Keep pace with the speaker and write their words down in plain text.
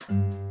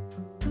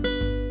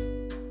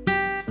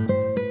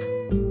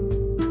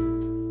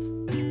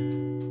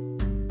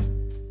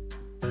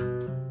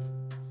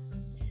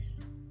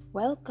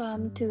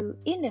Welcome to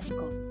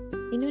INDEFCOM,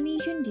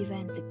 Indonesian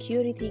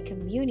Defence-Security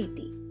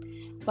Community,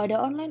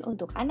 wadah online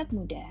untuk anak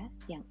muda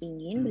yang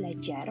ingin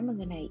belajar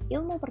mengenai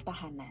ilmu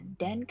pertahanan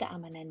dan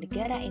keamanan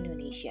negara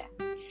Indonesia.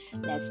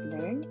 Let's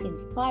learn,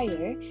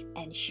 inspire,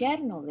 and share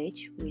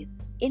knowledge with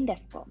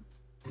INDEFCOM.